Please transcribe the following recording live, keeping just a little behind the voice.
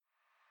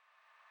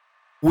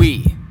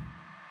We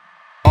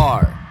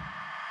are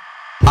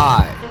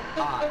I.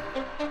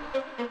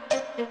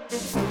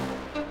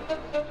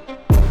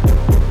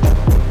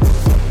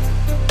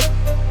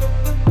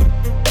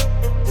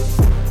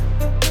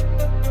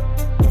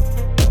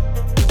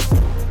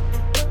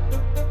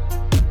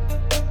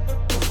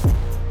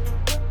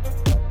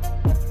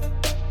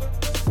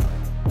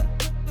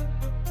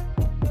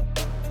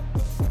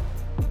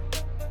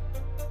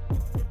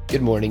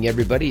 Good morning,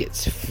 everybody.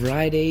 It's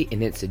Friday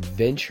and it's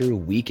adventure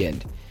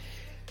weekend.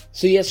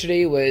 So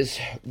yesterday was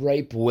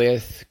ripe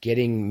with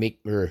making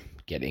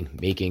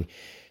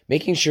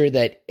sure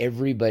that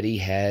everybody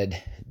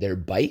had their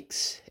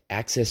bikes,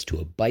 access to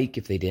a bike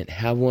if they didn't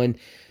have one,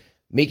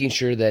 making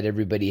sure that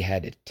everybody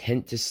had a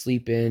tent to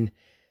sleep in,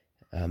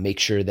 make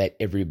sure that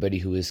everybody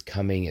who is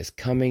coming,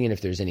 and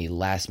if there's any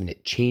last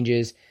minute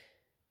changes,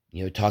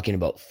 talking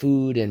about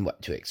food and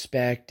what to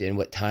expect and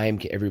what time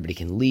everybody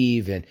can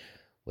leave and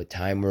what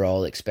time we're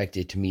all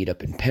expected to meet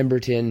up in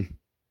Pemberton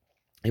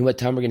and what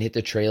time we're going to hit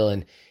the trail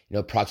and,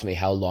 approximately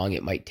how long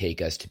it might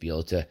take us to be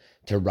able to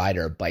ride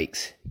our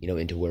bikes,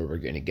 into where we're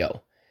going to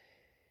go.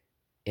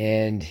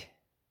 And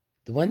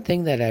the one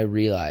thing that I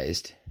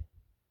realized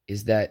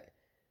is that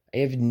I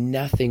have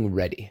nothing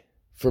ready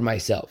for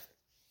myself,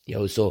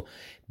 so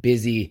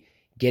busy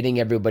getting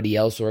everybody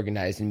else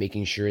organized and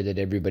making sure that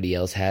everybody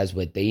else has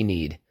what they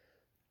need.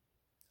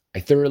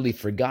 I thoroughly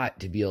forgot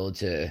to be able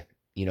to,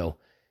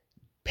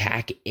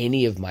 pack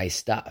any of my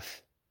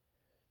stuff.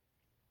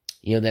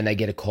 Then I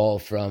get a call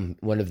from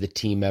one of the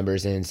team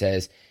members and it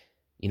says,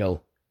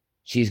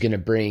 she's going to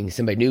bring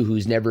somebody new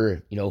who's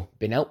never,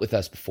 been out with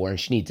us before and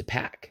she needs a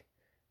pack.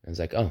 I was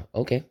like, oh,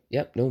 okay.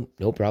 Yep.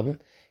 No problem.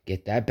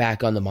 Get that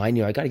back on the mind.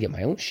 I got to get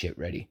my own shit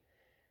ready.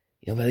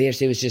 But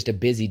yesterday was just a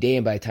busy day.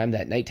 And by the time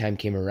that nighttime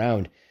came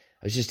around,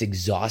 I was just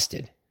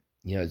exhausted.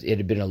 It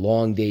had been a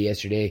long day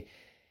yesterday.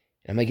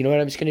 And I'm like,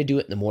 I'm just going to do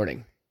it in the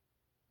morning.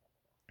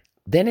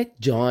 Then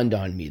it dawned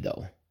on me,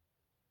 though.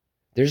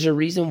 There's a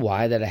reason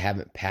why that I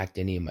haven't packed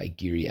any of my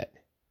gear yet.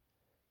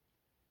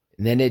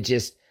 And then I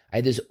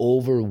had this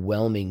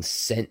overwhelming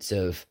sense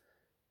of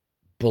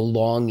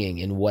belonging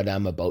in what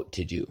I'm about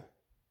to do.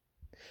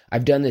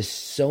 I've done this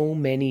so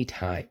many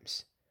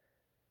times.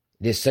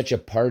 It is such a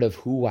part of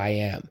who I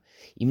am.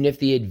 Even if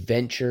the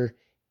adventure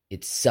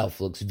itself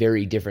looks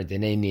very different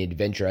than any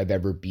adventure I've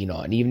ever been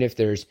on. Even if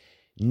there's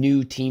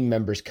new team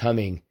members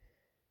coming,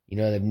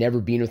 they've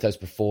never been with us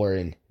before,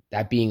 and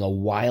that being a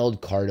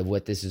wild card of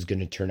what this is going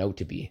to turn out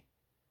to be.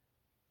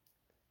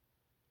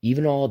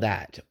 Even all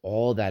that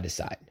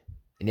aside,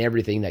 and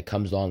everything that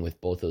comes along with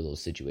both of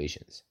those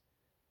situations,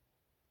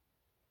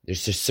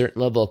 there's a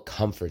certain level of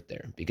comfort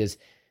there because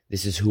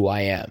this is who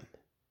I am.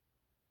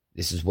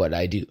 This is what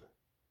I do.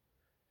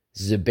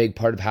 This is a big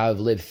part of how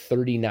I've lived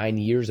 39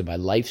 years of my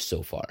life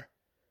so far.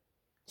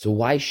 So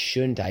why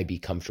shouldn't I be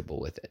comfortable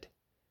with it?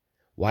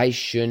 Why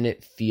shouldn't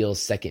it feel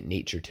second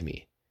nature to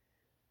me?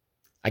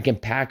 I can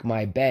pack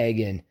my bag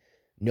in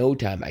no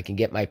time. I can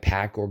get my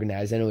pack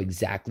organized. I know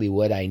exactly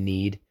what I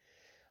need.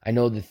 I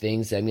know the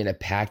things that I'm going to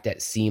pack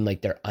that seem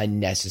like they're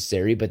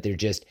unnecessary, but they're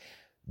just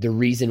the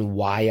reason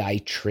why I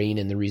train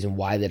and the reason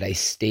why that I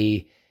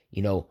stay,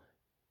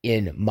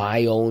 in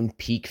my own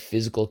peak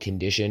physical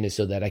condition is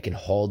so that I can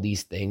haul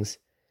these things.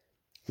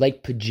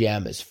 Like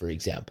pajamas, for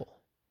example.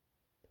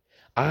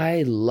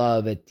 I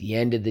love at the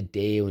end of the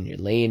day when you're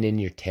laying in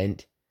your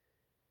tent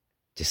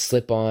to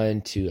slip on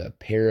to a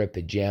pair of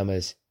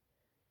pajamas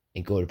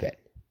and go to bed.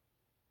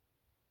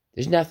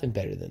 There's nothing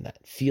better than that.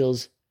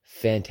 Feels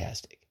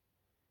fantastic.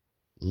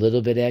 A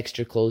little bit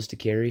extra clothes to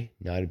carry,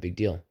 not a big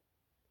deal.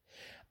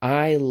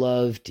 I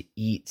love to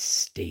eat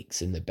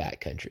steaks in the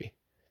backcountry.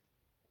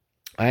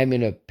 I'm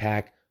going to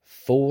pack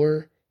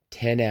 4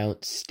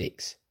 10-ounce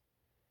steaks.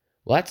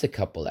 Well, that's a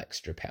couple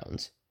extra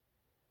pounds.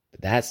 But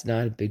that's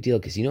not a big deal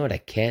because you know what? I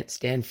can't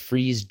stand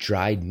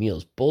freeze-dried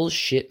meals.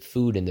 Bullshit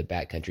food in the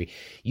backcountry.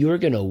 You are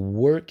going to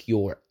work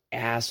your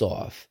ass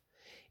off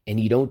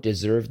and you don't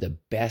deserve the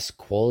best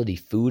quality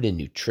food and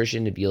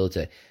nutrition to be able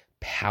to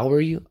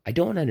power you. I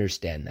don't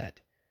understand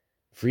that.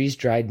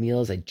 Freeze-dried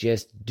meals I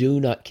just do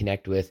not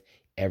connect with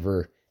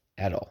ever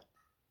at all.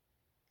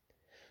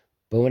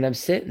 But when I'm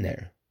sitting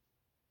there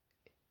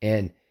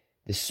and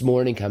this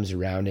morning comes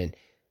around and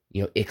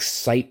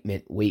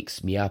excitement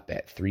wakes me up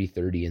at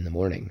 3:30 in the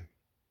morning.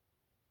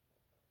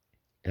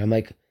 And I'm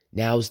like,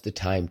 now's the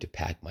time to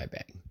pack my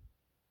bag.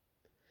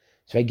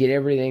 So I get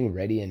everything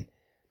ready and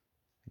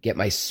get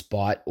my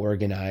spot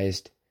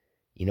organized.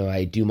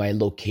 I do my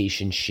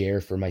location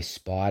share for my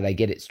spot. I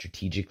get it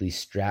strategically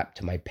strapped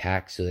to my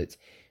pack so that it's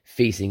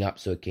facing up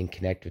so it can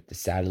connect with the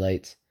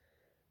satellites.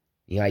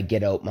 I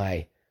get out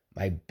my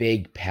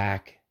big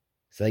pack.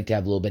 So I like to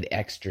have a little bit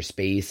extra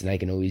space and I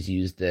can always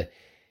use the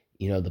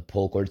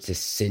pull cords to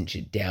cinch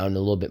it down a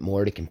little bit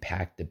more to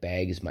compact the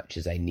bag as much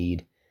as I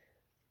need.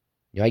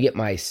 I get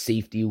my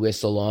safety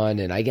whistle on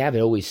and I have it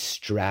always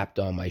strapped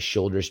on my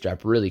shoulder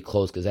strap really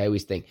close because I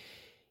always think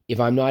if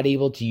I'm not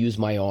able to use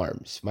my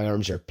arms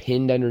are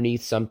pinned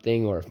underneath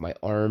something or if my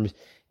arms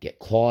get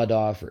clawed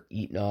off or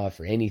eaten off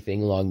or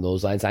anything along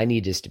those lines. I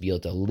need just to be able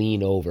to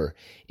lean over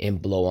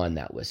and blow on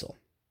that whistle.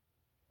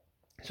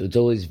 So it's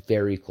always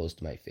very close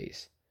to my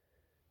face.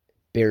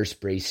 Bear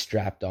spray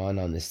strapped on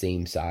the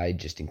same side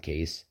just in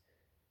case.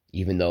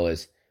 Even though,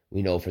 as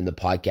we know from the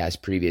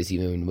podcast previous,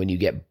 even when you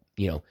get,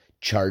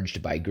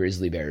 charged by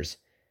grizzly bears,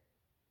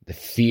 the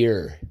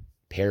fear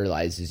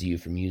paralyzes you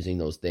from using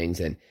those things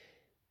and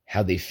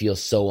how they feel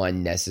so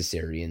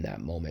unnecessary in that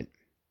moment.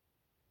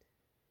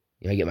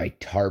 I get my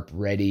tarp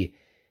ready,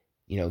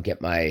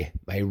 get my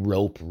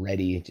rope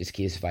ready just in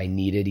case if I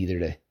need it, either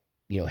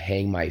to,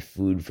 hang my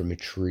food from a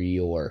tree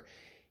or,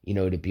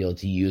 to be able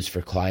to use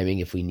for climbing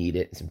if we need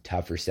it in some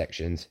tougher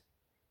sections.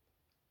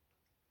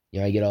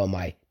 I get all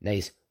my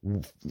nice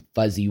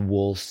fuzzy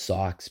wool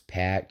socks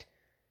packed,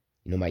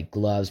 my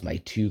gloves, my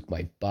toque,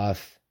 my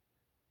buff,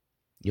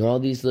 all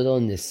these little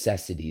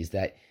necessities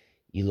that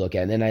you look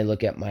at. And then I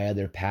look at my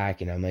other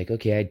pack and I'm like,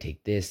 okay, I'd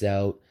take this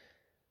out.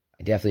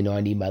 I definitely know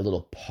I need my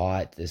little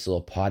pot, this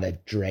little pot.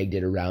 I've dragged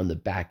it around the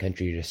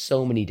backcountry to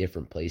so many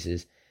different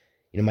places.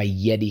 My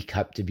Yeti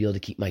cup to be able to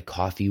keep my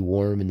coffee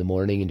warm in the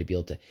morning and to be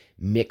able to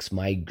mix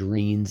my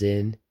greens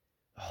in.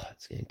 Oh,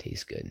 it's going to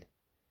taste good.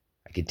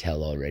 I can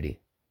tell already.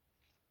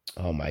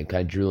 Oh my, I'm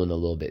kind of drooling a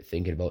little bit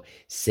thinking about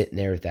sitting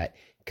there with that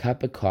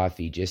cup of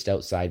coffee just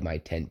outside my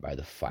tent by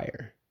the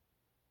fire.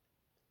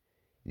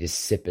 Just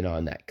sipping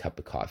on that cup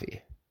of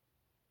coffee.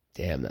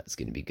 Damn, that's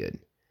going to be good.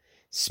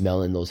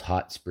 Smelling those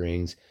hot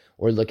springs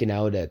or looking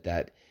out at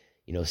that,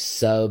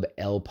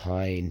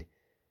 sub-alpine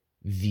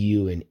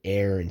view and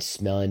air and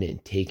smelling it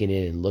and taking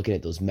it and looking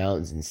at those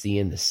mountains and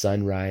seeing the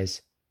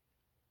sunrise.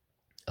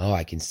 Oh,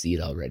 I can see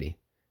it already.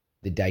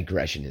 The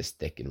digression is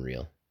thick and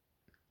real.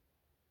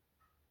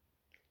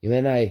 And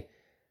then I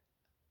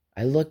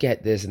look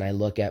at this and I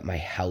look at my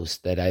house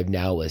that I've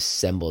now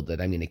assembled that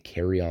I'm going to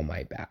carry on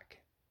my back.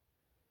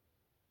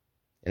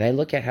 And I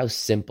look at how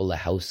simple a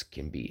house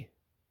can be.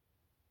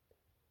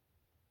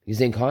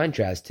 Because in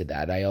contrast to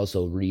that, I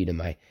also read in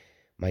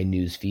my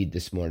news feed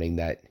this morning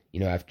that,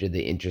 after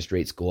the interest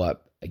rates go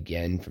up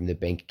again from the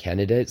Bank of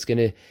Canada, it's going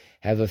to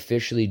have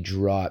officially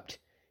dropped,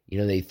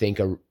 they think,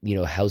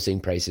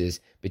 housing prices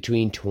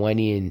between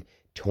 20 and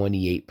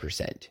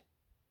 28%.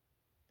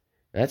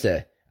 That's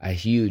a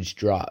huge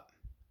drop.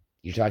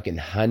 You're talking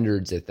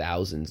hundreds of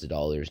thousands of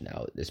dollars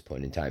now at this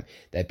point in time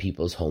that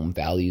people's home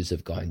values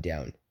have gone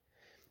down.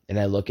 And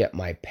I look at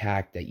my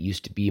pack that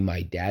used to be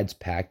my dad's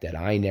pack that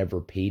I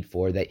never paid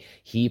for, that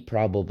he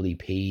probably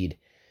paid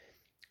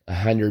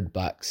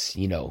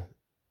 $100,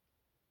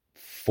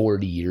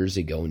 40 years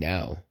ago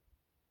now.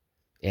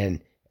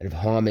 And of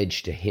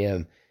homage to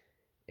him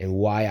and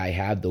why I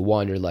have the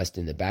Wanderlust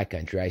in the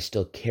backcountry, I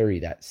still carry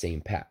that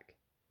same pack.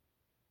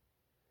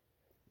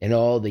 And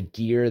all the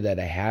gear that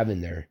I have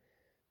in there,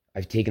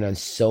 I've taken on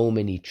so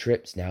many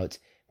trips now, it's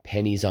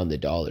pennies on the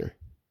dollar.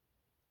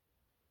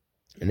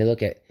 And I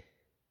look at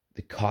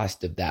the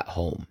cost of that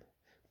home,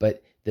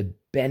 but the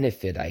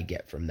benefit I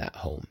get from that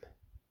home,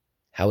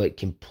 how it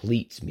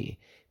completes me,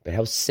 but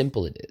how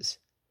simple it is.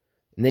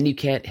 And then you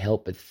can't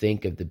help but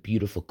think of the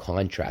beautiful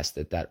contrast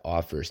that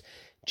offers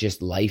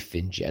just life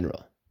in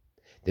general.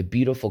 The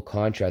beautiful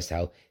contrast,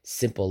 how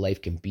simple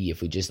life can be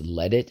if we just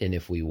let it and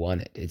if we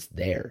want it. It's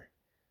there.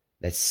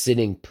 That's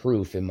sitting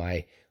proof in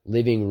my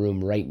living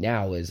room right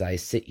now as I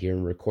sit here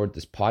and record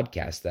this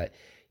podcast that,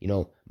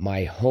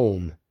 my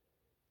home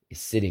is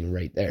sitting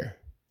right there.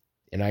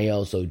 And I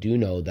also do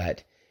know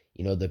that,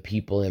 the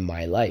people in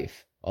my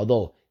life,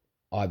 although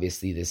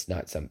obviously this is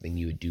not something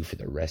you would do for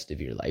the rest of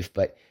your life,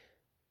 but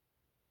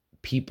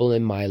people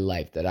in my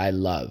life that I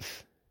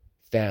love,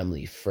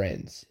 family,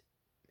 friends,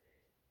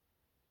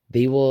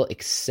 they will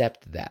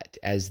accept that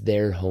as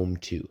their home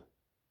too.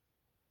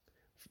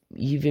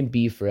 Even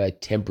be for a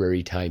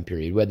temporary time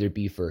period, whether it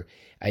be for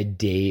a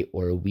day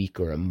or a week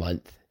or a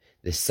month.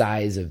 The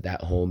size of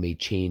that home may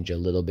change a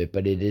little bit,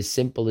 but it is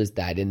simple as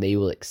that, and they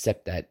will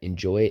accept that,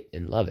 enjoy it,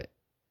 and love it.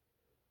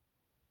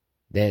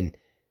 Then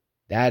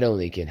that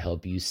only can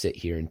help you sit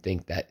here and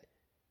think that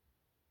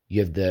you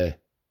have the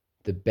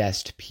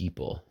best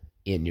people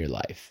in your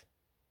life.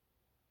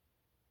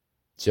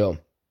 So,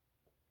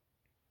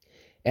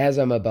 as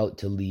I'm about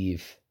to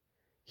leave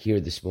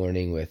here this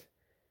morning with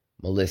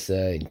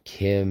Melissa and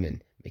Kim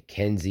and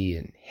Mackenzie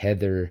and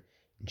Heather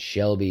and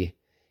Shelby,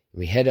 and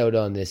we head out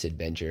on this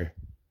adventure,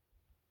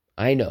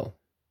 I know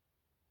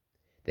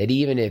that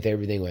even if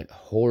everything went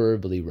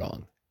horribly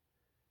wrong,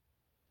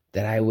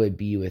 that I would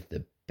be with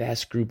the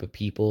best group of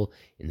people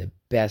in the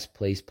best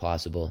place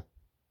possible.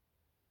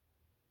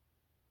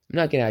 I'm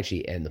not going to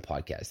actually end the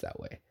podcast that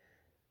way.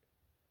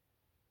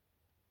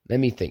 Let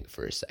me think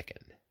for a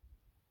second.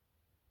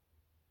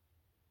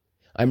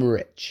 I'm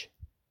rich.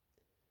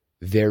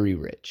 Very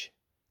rich.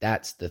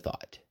 That's the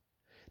thought.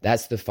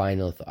 That's the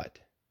final thought.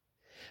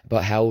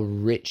 About how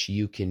rich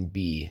you can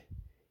be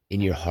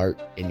in your heart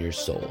and your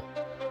soul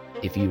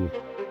if you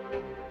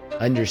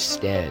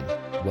understand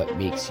what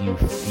makes you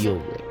feel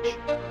rich.